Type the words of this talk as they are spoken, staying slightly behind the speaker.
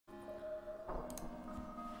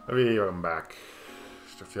Hey, welcome back.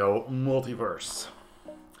 FTL Multiverse.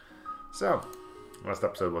 So, last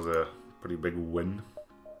episode was a pretty big win.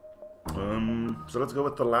 So let's go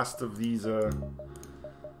with the last of these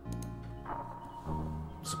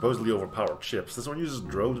supposedly overpowered ships. This one uses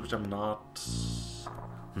drones, which I'm not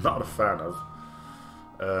a fan of.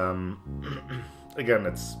 Again,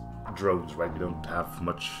 it's drones, right? You don't have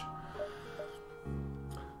much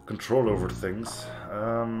control over things.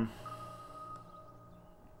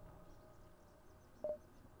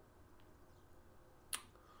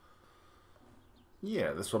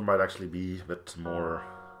 Yeah, this one might actually be a bit more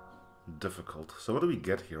difficult. So what do we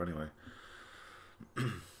get here anyway?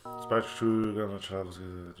 Dispatch crew, gonna travel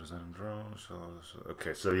to design drones.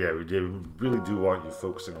 Okay, so yeah, we really do want you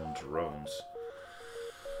focusing on drones.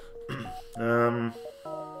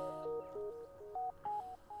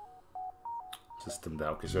 System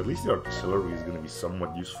down. Okay, so at least the artillery is going to be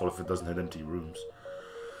somewhat useful if it doesn't hit empty rooms.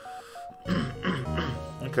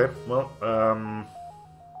 Okay, well,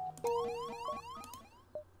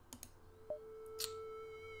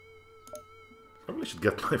 probably should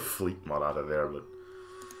get my fleet mod out of there, but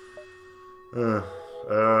okay.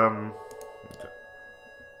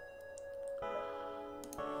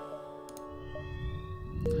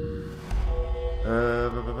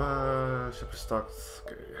 Ship is stocked.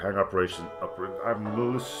 Okay, hang operation.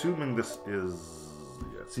 I'm assuming this is.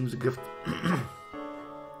 Yeah, it seems a gift.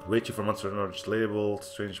 Wait you for months for an label.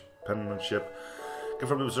 Strange penmanship. Get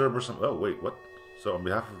from the observer some. Oh wait, what? So on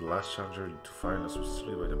behalf of the last challenger, to find us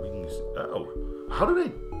specifically by the meetings. Oh, how did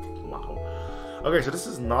they? Wow. Okay, so this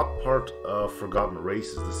is not part of Forgotten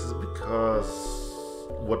Races. This is because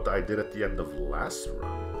what I did at the end of last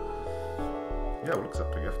run. Yeah, we'll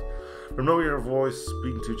accept a gift. From know your voice,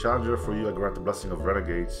 speaking to challenger, for you I grant the blessing of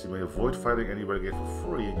renegades. You may avoid fighting any renegade for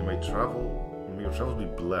free, and you may travel. May your travels be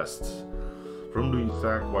blessed. For whom do you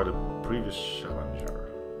thank by the previous challenger?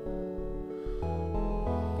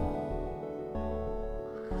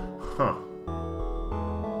 Huh.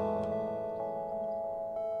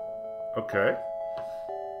 Okay.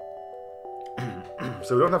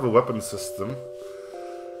 So we don't have a weapon system.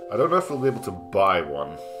 I don't know if we'll be able to buy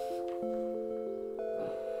one.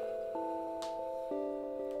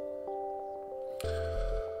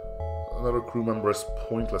 Another crew member is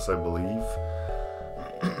pointless, I believe.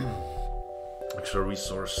 Extra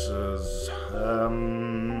resources.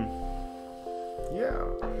 Yeah.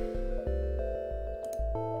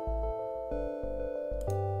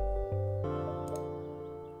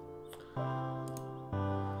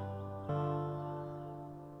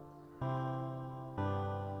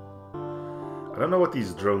 I don't know what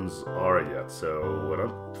these drones are yet, so I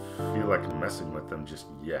don't feel like messing with them just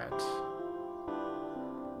yet.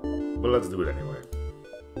 But let's do it anyway.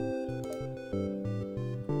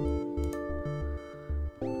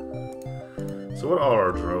 So what are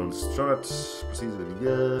our drones? Strat proceeds to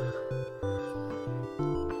the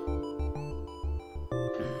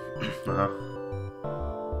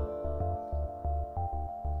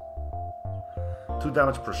Two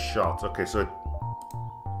damage per shot. Okay, so it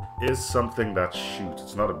is something that shoots.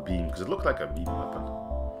 It's not a beam, because it looked like a beam weapon.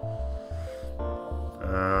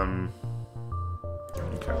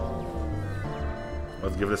 Okay.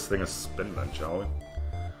 Let's give this thing a spin then, shall we?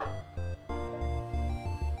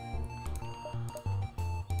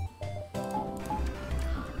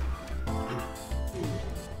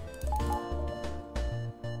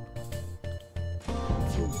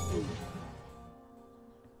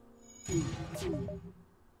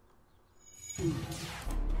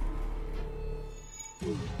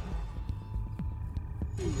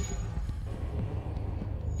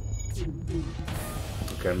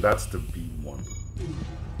 Okay, and that's the beam one.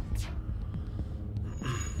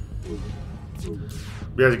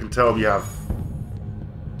 But as you can tell, we have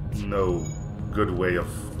no good way of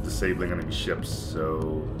disabling enemy ships,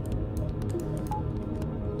 so...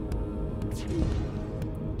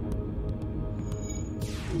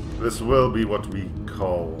 This will be what we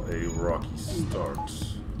call a rocky start.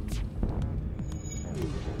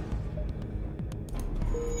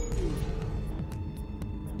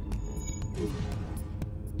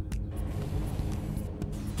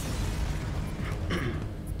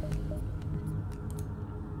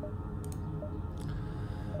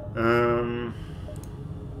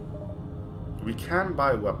 We can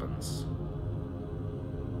buy weapons.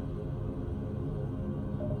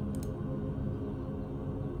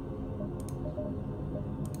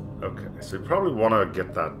 Okay, so you probably want to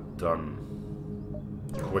get that done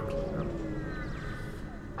quickly.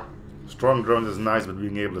 Strong drone is nice, but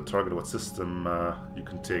being able to target what system you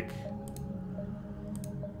can take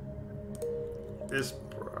is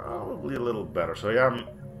probably a little better. So yeah,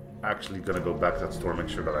 actually gonna go back to that store and make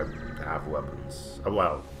sure that I have weapons.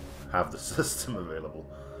 Well, have the system available.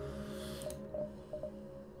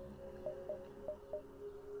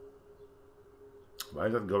 Why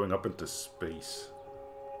is that going up into space?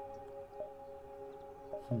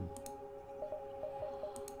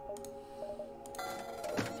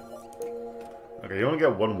 Okay, you only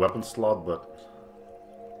get one weapon slot, but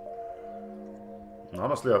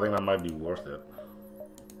honestly, I think that might be worth it.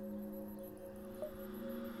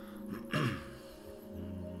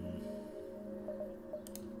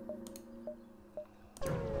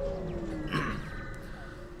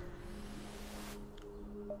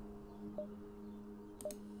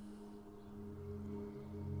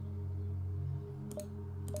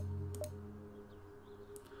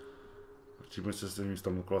 Achievement system, you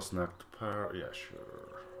stumble across snack to power. Yeah, sure.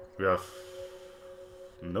 We have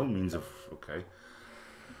no means of. Okay.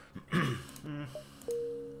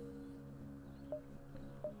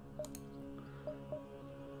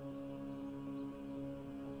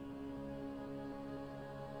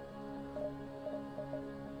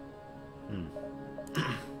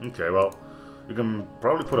 Okay, well, you can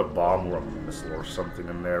probably put a bomb or a missile or something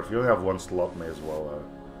in there. If you only have one slot, may as well.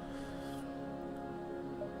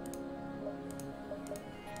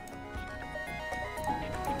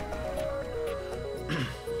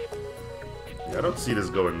 Yeah, I don't see this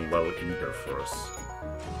going well either for us.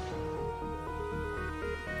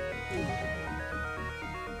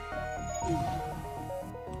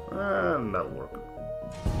 And that'll work.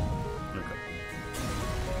 Okay.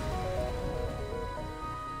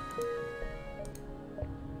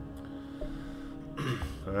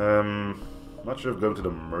 Not sure if going to the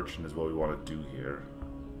merchant is what we want to do here.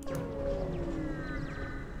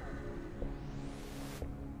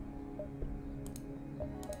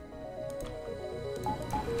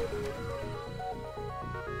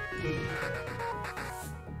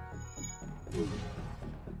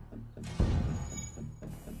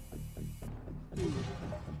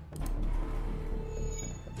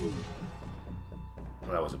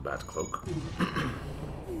 That was a bad cloak.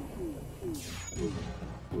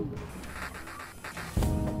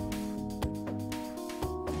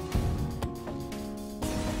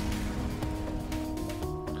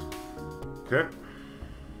 Okay.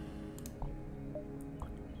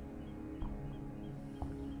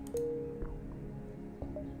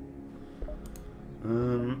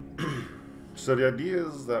 So the idea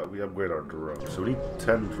is that we upgrade our drone. So we need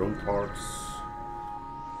 10 drone parts.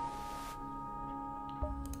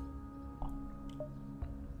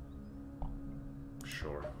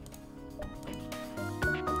 Sure.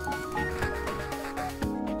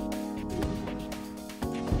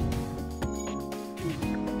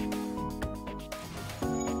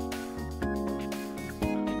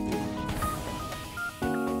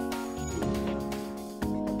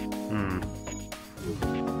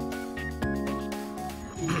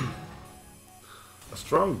 A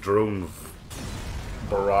strong drone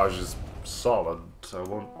barrage is solid. I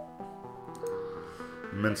won't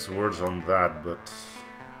mince words on that, but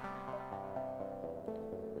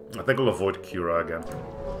I think I'll avoid Kira again.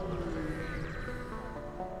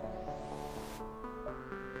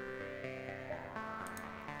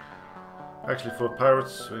 Actually, for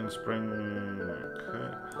pirates in spring,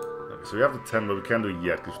 okay. So we have the 10, but we can't do it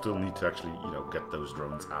yet. We still need to actually, you know, get those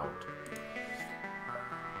drones out.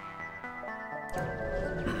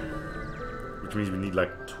 Which means we need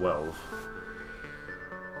like 12.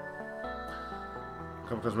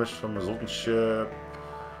 Come across message from resultant ship.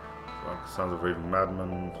 Like the sounds of raving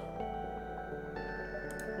madman.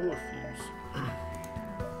 Or fuse.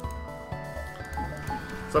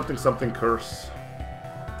 Something something curse.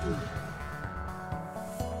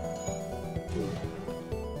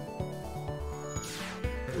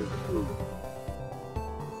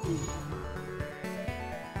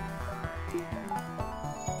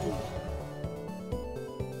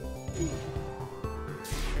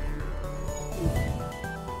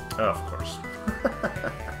 Oh, of course.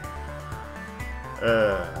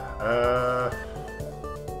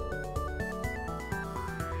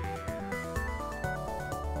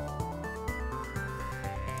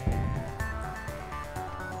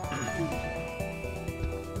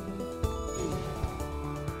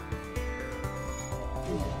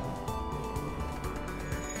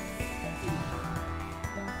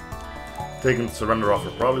 Taking the surrender offer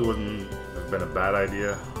probably wouldn't have been a bad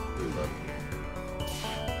idea, but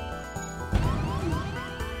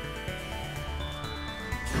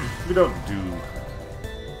we don't do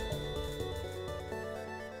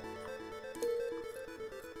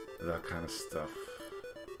that kind of stuff.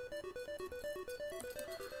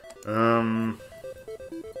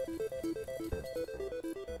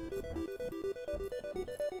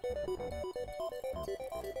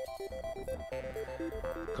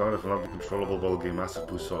 counter will not be controllable while game asset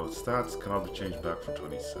boosts solid stats. Cannot be changed back for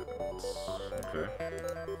 20 seconds. Okay.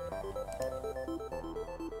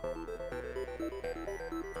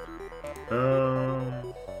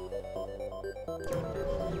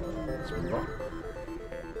 Let's move on.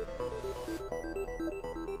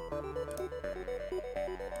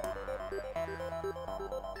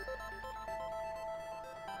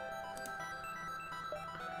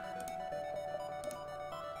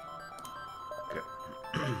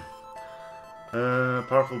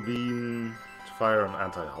 Powerful beam to fire on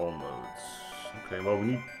anti-hull modes. Okay, well we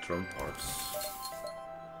need drone parts.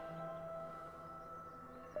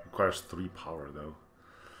 Requires 3 power though.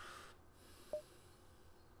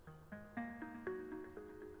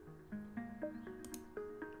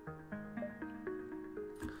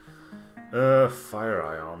 Fire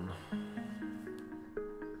ion.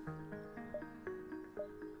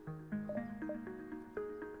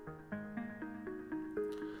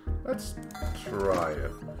 Let's try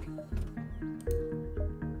it.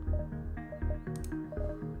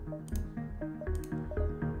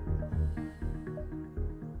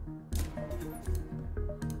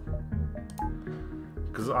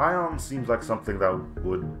 Because ion seems like something that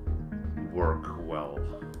would work well.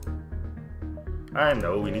 I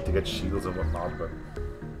know we need to get shields and whatnot, but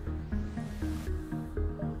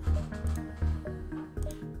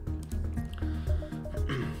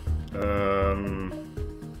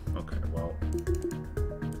okay, well,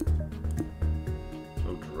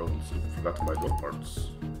 no drones. Forgot to buy drone parts.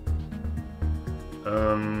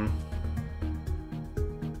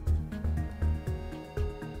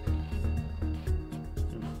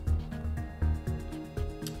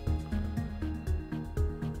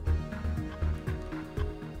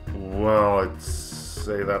 Well, I'd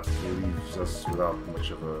say that leaves us without much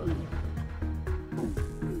of an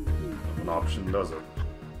option, does it?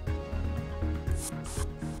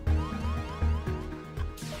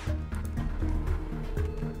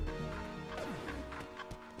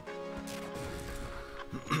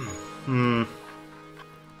 I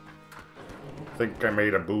think I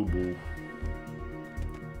made a boo-boo.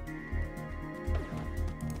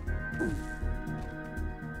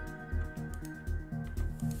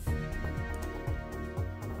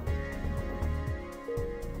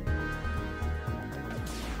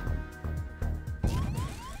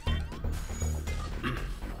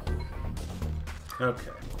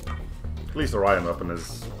 Okay. At least the Orion weapon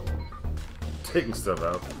is taking stuff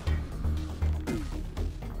out.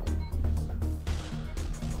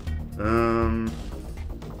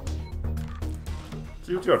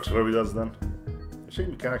 See what the artillery does then. I think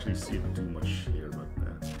we can't actually see it do much here, but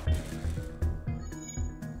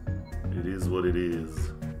it is what it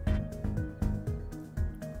is.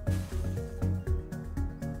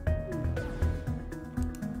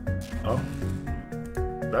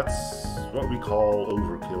 That's what we call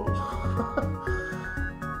overkill.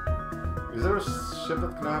 Is there a ship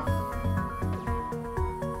that can have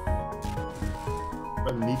a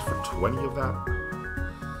need for 20 of that?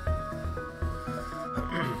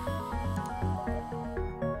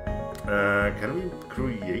 Can we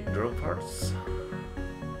create drill parts?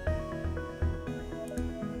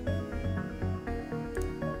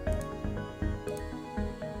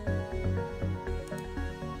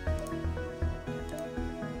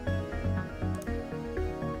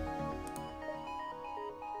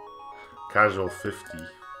 Casual 50.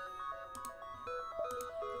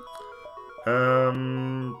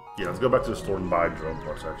 Yeah, let's go back to the store and buy drone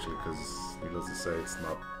parts actually, because needless to say, it's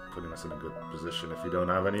not putting us in a good position if we don't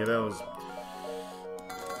have any of those.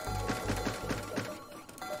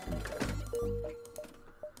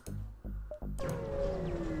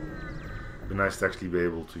 Be nice to actually be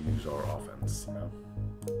able to use our offense, you know.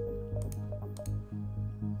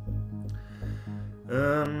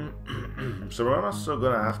 So we're also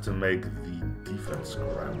gonna have to make the defense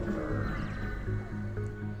scrambler.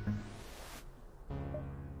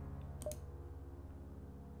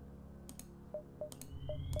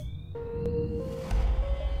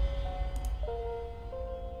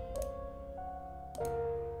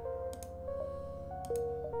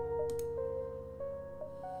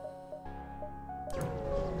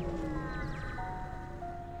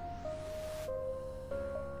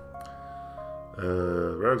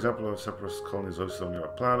 Rare example of a separatist colony is hosted on your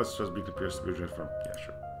planet. Stress beacon appears to be originated from. Yeah,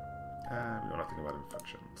 sure. We know nothing about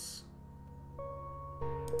infections.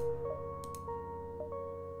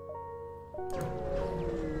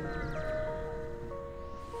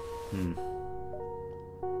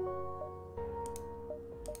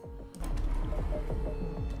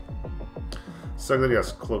 So that he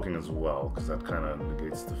has cloaking as well, because that kind of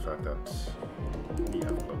negates the fact that we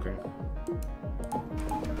have cloaking.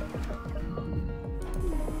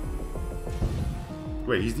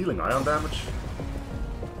 Wait, he's dealing ion damage?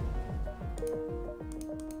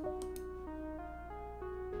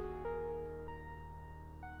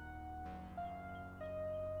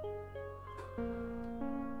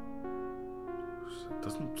 It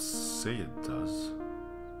doesn't say it does.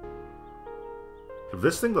 If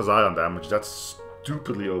this thing does ion damage, that's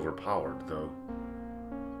stupidly overpowered, though.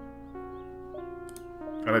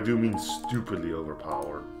 And I do mean stupidly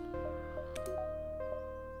overpowered.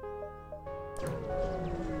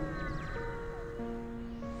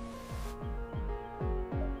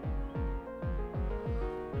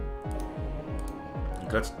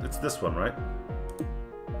 It's this one, right?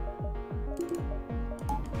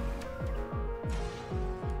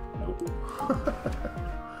 Nope.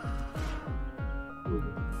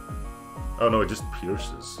 Oh no, it just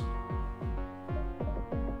pierces.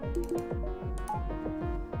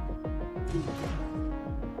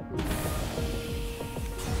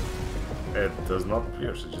 It does not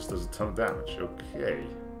pierce, it just does a ton of damage. Okay.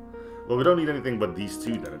 Well, we don't need anything but these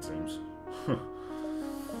two then, it seems.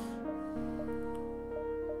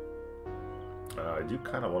 I do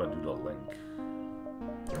kind of want to do the link.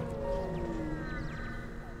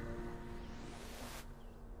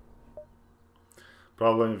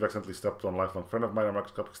 Problem, you've accidentally stepped on a lifelong friend of mine, a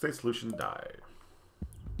microscopic state solution, die.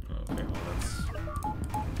 Okay, well that's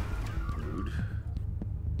rude.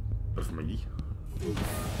 Of me.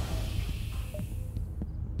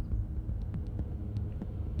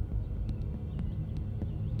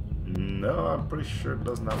 No, I'm pretty sure it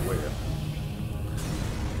does not weigh it.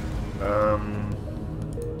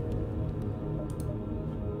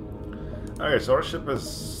 Okay, so our ship is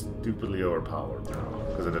stupidly overpowered now,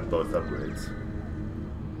 because it did both upgrades.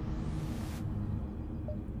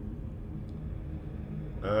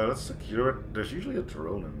 Let's secure it. There's usually a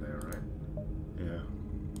drone in there, right? Yeah.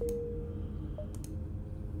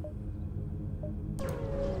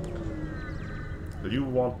 You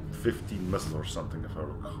want 15 missiles or something, if I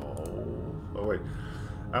recall. Oh wait.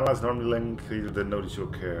 Analyze an army link, you didn't notice your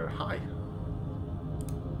care. Hi.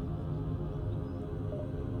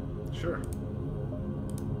 Sure.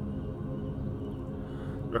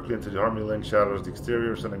 Directly into the army link, shadows the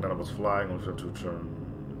exterior, sending none of us flying, only for them to return.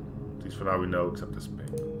 At least for now we know, except this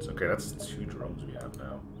ping. It's okay, that's 2 drones we have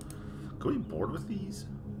now. Can we board with these?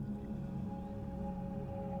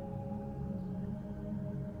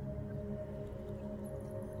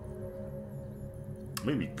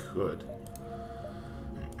 Maybe we could.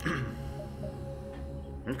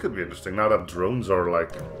 It could be interesting now that drones are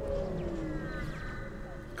like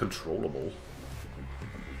controllable.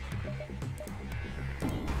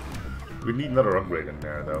 We need another upgrade in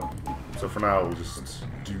there though. So for now we'll just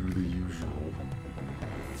do the usual.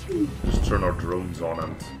 Just turn our drones on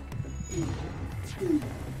and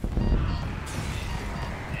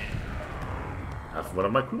have one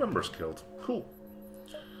of my crew members killed. Cool.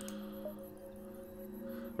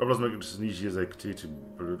 Rob doesn't make it as easy as I continue to.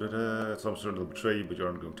 Some certain will betray you, but you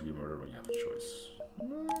aren't going to be murdered when you have a choice.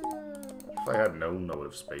 If I had known, I would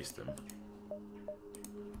have spaced him.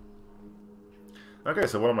 Okay,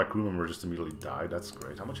 so one of my crew members just immediately died. That's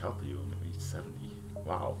great. How much health do you? Maybe 70.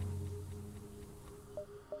 Wow.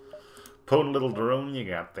 Potent little drone you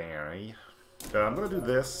got there, eh? I'm gonna do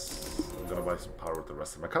this. I'm gonna buy some power with the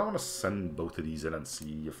rest of them. I kind of want to send both of these in and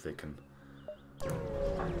see if they can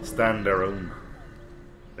stand their own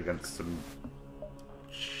against some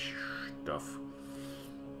stuff.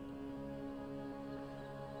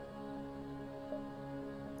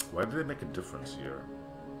 Why did they make a difference here?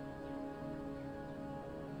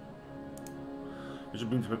 Use your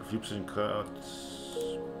beam to make a few precision cuts.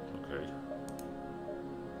 Okay.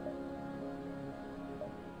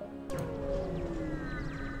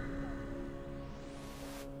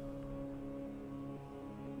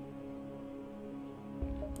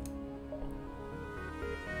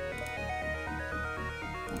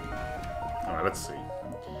 Alright, let's see.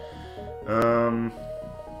 I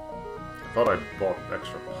thought I bought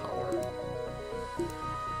extra power.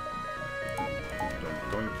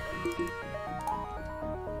 Doink.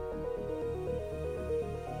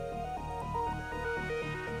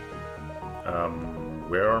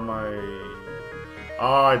 Where are my...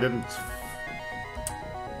 Oh, I didn't...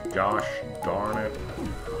 Gosh darn it.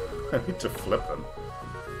 I need to flip them.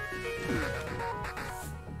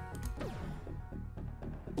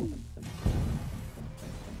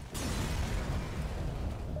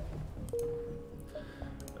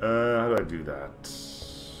 How do I do that?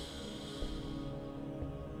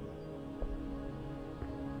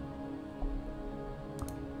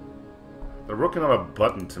 They're working on a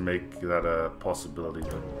button to make that a possibility.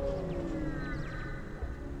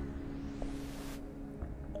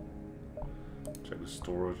 Check this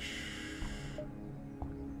storage.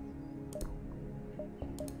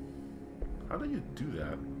 How do you do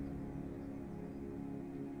that?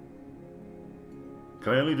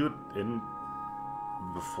 Can I only do it in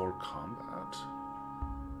before combat?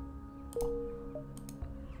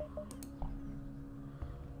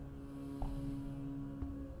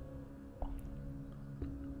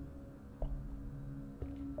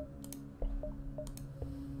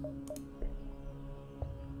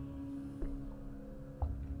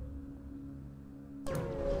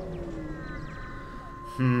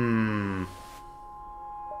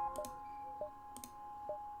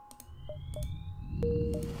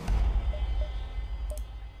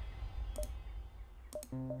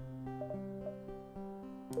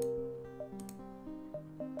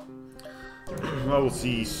 Well, we'll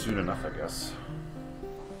see soon enough, I guess.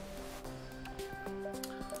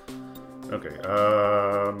 Okay,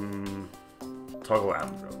 toggle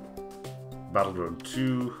amp drone. Battle drone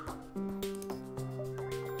 2.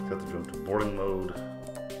 Set the drone to boarding mode.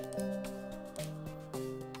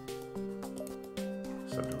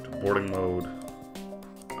 Set drone to boarding mode.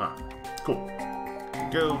 Ah, cool.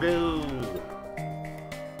 Go, go!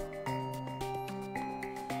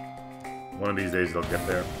 One of these days they'll get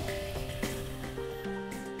there.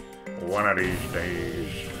 One of these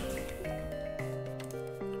days.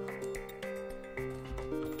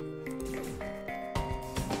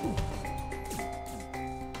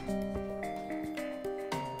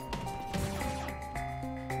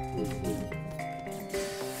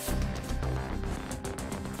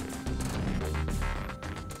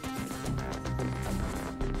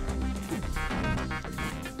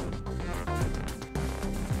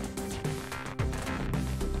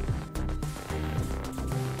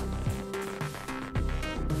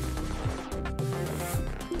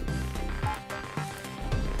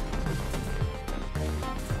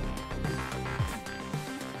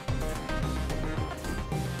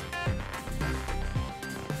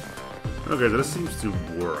 Okay, so this seems to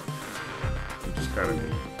work. Which is kind of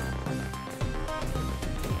neat.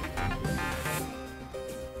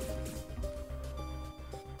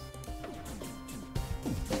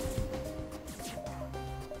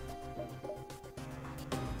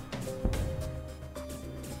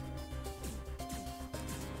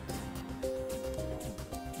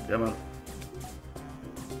 Come on.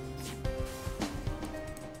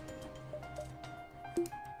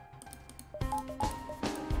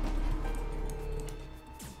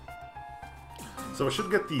 So I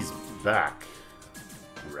should get these back,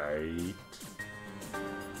 right?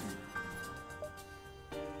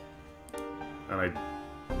 And I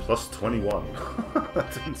plus 21.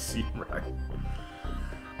 That didn't seem right.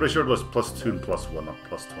 Pretty sure it was plus 2 and plus 1, not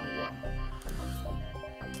plus 21.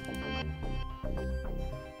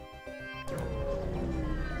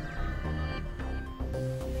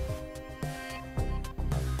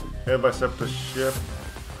 Head by separate ship.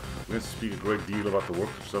 We have to speak a great deal about the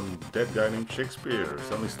work of some dead guy named Shakespeare.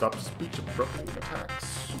 Suddenly stops speech abruptly and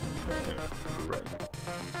attacks. Right.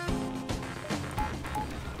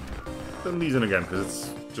 Then these in again, because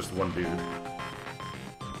it's just one dude.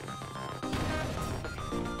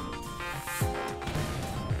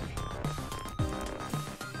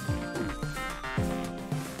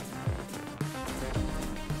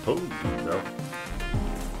 Oh, no.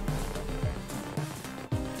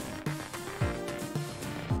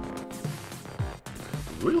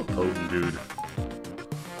 Real potent dude.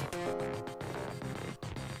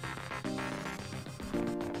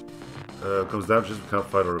 Comes down just become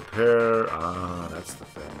fight or repair. Ah, that's the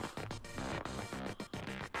thing.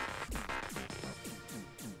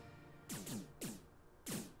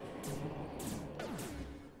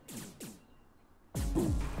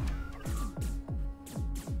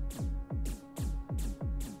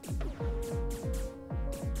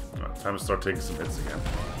 Alright, time to start taking some hits again.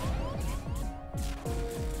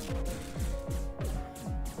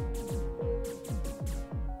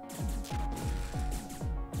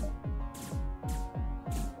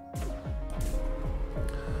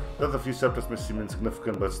 The other few separate may seem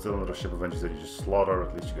insignificant, but still another ship of engines that you just slaughter.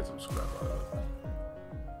 At least you get some scrap out of it.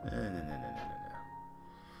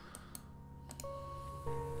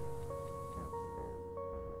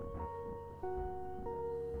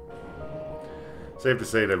 Safe to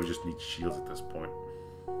say that we just need shields at this point.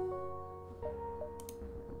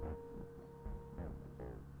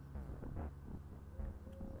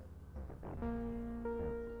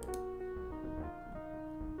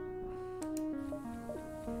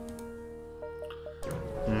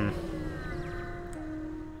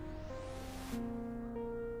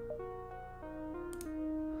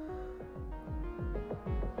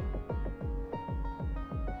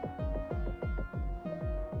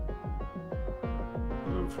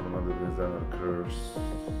 One of the events that occurs.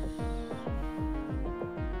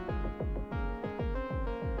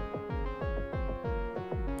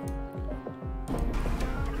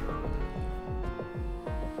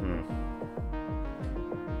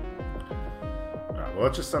 Well,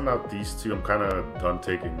 let's just send out these two. I'm kind of done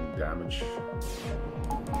taking damage.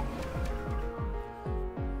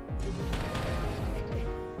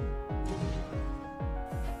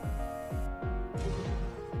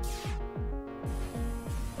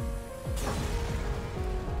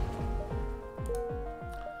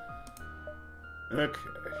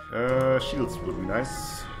 Okay, shields would be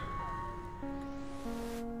nice.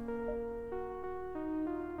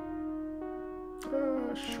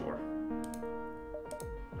 Sure.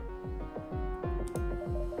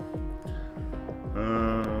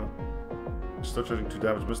 Start charging 2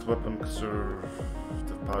 damage. Missed weapon, conserve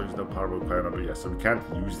the power, use no power mode, power number. Yeah, so we can't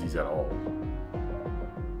use these at all.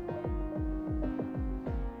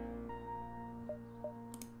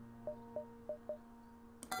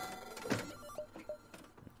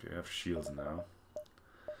 Okay, I have shields now.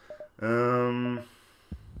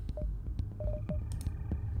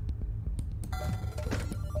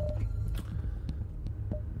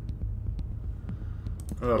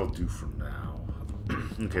 That'll do for now.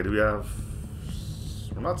 Okay, do we have...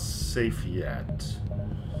 We're not safe yet.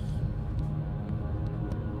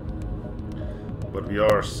 But we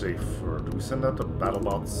are safer. Do we send out the battle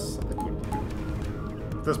bots? I think we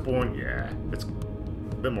do. At this point, yeah. It's a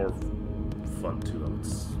bit more fun too,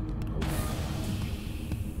 let's hope.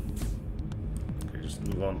 Okay, just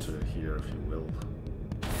move on to here if you will.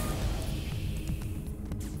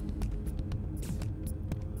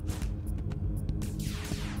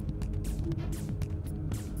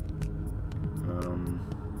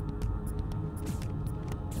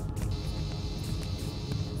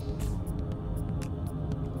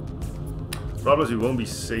 Problem is we won't be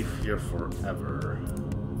safe here forever.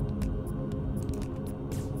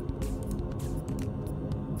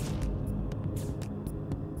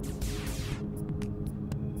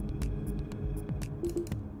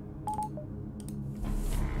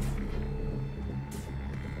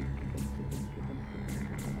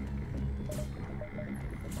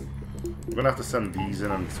 We're gonna have to send these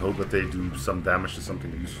in and hope that they do some damage to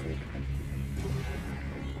something useful.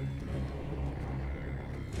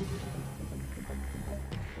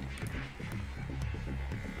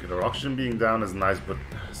 Their oxygen being down is nice, but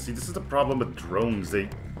see, this is the problem with drones. They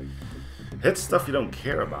hit stuff you don't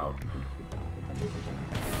care about.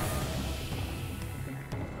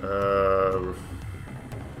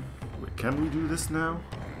 Wait, can we do this now?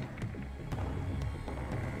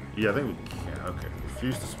 Yeah, I think we can. Okay,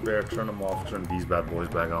 refuse to spare, turn them off, turn these bad boys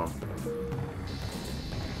back on.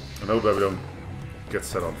 I hope that we don't get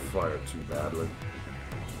set on fire too badly.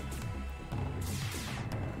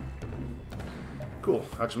 Cool.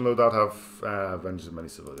 Action loadout have avenged as many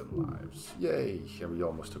civilian lives. Yay! And we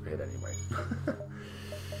almost took a hit anyway.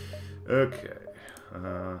 Okay.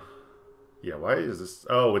 Yeah, why is this?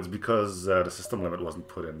 Oh, it's because the system limit wasn't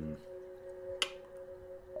put in.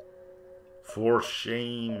 For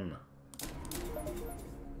shame.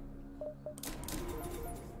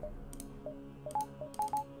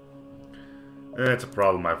 It's a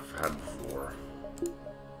problem I've had before.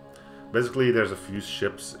 Basically, there's a few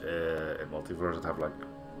ships in Multiverse that have like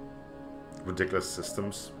ridiculous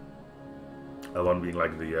systems. One being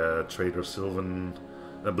like the Trader Sylvan.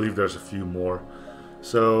 I believe there's a few more.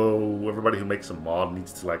 So everybody who makes a mod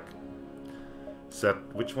needs to like set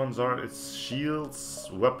which ones are. It's shields,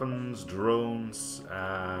 weapons, drones,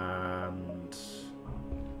 and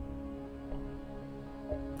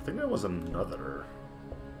I think there was another.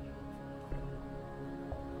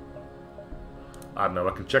 I don't know,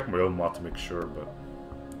 I can check my own mod to make sure, but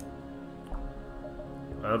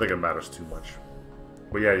I don't think it matters too much.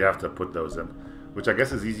 But yeah, you have to put those in, which I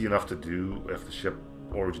guess is easy enough to do if the ship,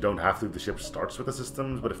 or you don't have to if the ship starts with the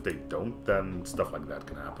systems, but if they don't, then stuff like that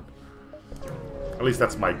can happen. At least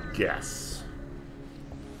that's my guess.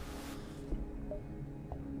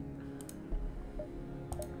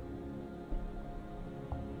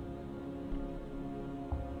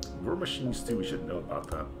 We're machines too, we should know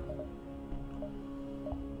about that.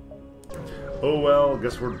 Oh well,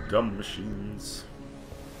 guess we're dumb machines.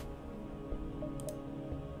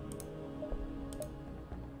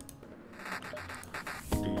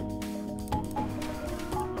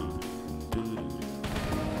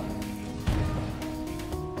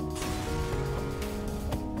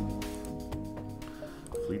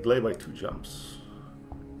 Fleet delay by 2 jumps.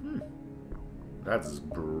 That's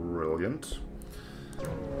brilliant.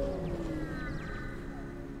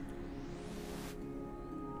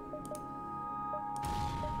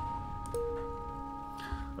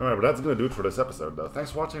 Alright, but that's gonna do it for this episode, though.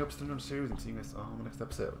 Thanks for watching Up Standard Series, and seeing us on the next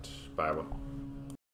episode. Bye, everyone.